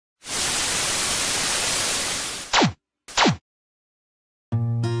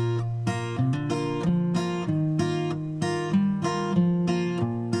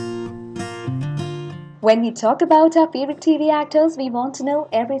When we talk about our favorite TV actors, we want to know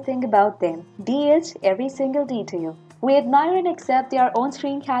everything about them, be it every single detail. We admire and accept their on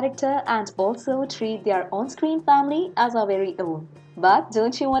screen character and also treat their on screen family as our very own. But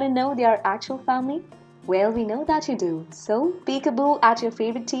don't you want to know their actual family? Well, we know that you do. So, peekaboo at your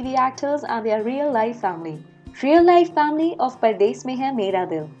favorite TV actors and their real life family. Real life family of Pardes mein hai Mera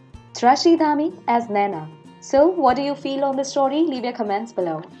Dil. Drashti Dhami as Naina. So, what do you feel on the story? Leave your comments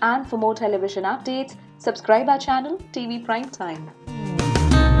below. And for more television updates, subscribe our channel TV Prime Time.